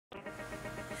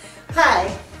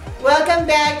Hi, welcome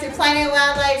back to Planet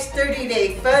Wildlife's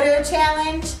 30-Day Photo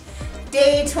Challenge,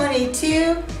 Day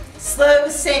 22, Slow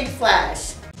Sync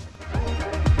Flash.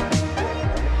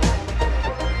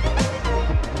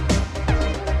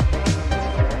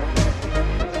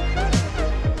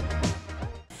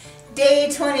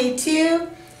 Day 22,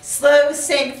 Slow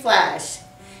Sync Flash.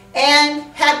 And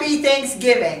Happy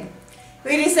Thanksgiving.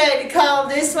 We decided to call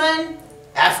this one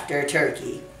After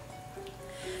Turkey.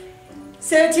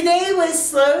 So today was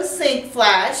Slow Sync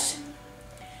Flash,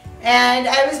 and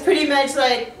I was pretty much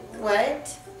like,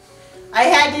 what? I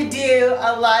had to do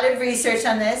a lot of research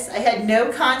on this. I had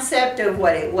no concept of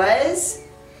what it was,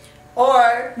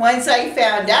 or once I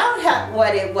found out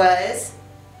what it was,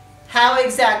 how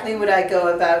exactly would I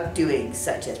go about doing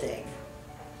such a thing?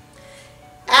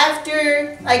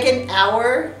 After like an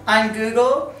hour on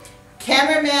Google,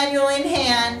 camera manual in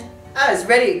hand, I was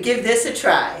ready to give this a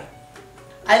try.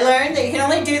 I learned that you can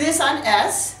only do this on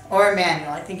S or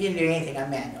manual. I think you can do anything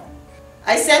on manual.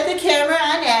 I set the camera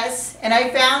on S and I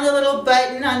found a little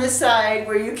button on the side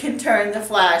where you can turn the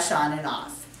flash on and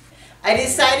off. I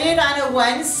decided on a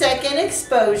 1-second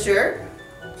exposure.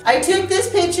 I took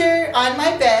this picture on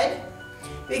my bed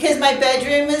because my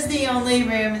bedroom was the only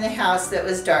room in the house that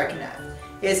was dark enough.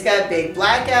 It's got big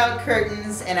blackout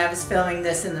curtains and I was filming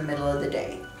this in the middle of the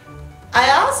day.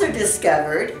 I also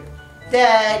discovered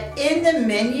that in the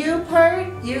menu part,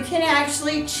 you can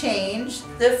actually change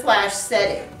the flash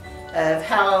setting of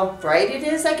how bright it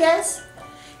is, I guess.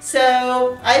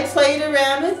 So I played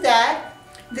around with that.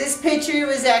 This picture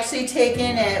was actually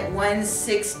taken at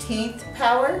 1/16th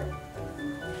power.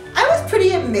 I was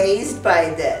pretty amazed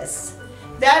by this.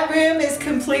 That room is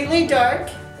completely dark.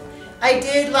 I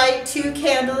did light 2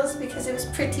 candles because it was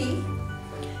pretty.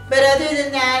 But other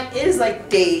than that, it is like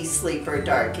day sleeper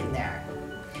dark in there.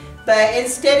 But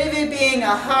instead of it being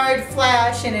a hard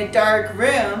flash in a dark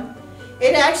room,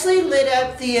 it actually lit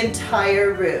up the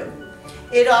entire room.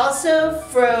 It also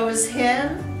froze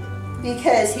him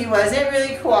because he wasn't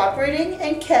really cooperating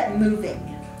and kept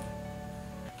moving.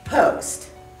 Post.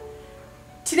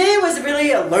 Today was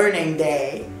really a learning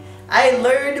day. I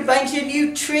learned a bunch of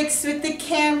new tricks with the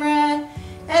camera,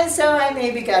 and so I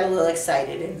maybe got a little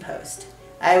excited in post.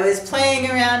 I was playing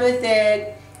around with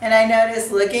it, and I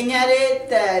noticed looking at it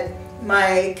that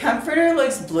my comforter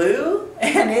looks blue,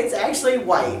 and it's actually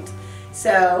white.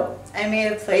 So I may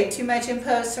have played too much in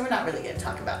post, so we're not really going to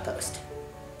talk about post.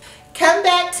 Come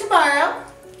back tomorrow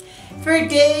for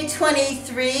day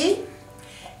 23,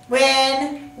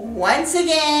 when once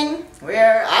again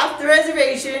we're off the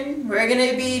reservation. We're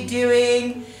going to be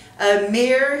doing a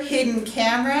mirror hidden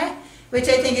camera, which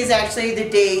I think is actually the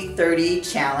day 30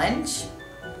 challenge.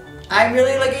 I'm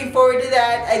really looking forward to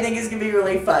that. I think it's going to be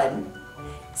really fun.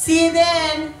 See you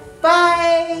then.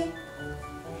 Bye.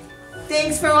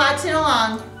 Thanks for watching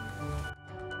along.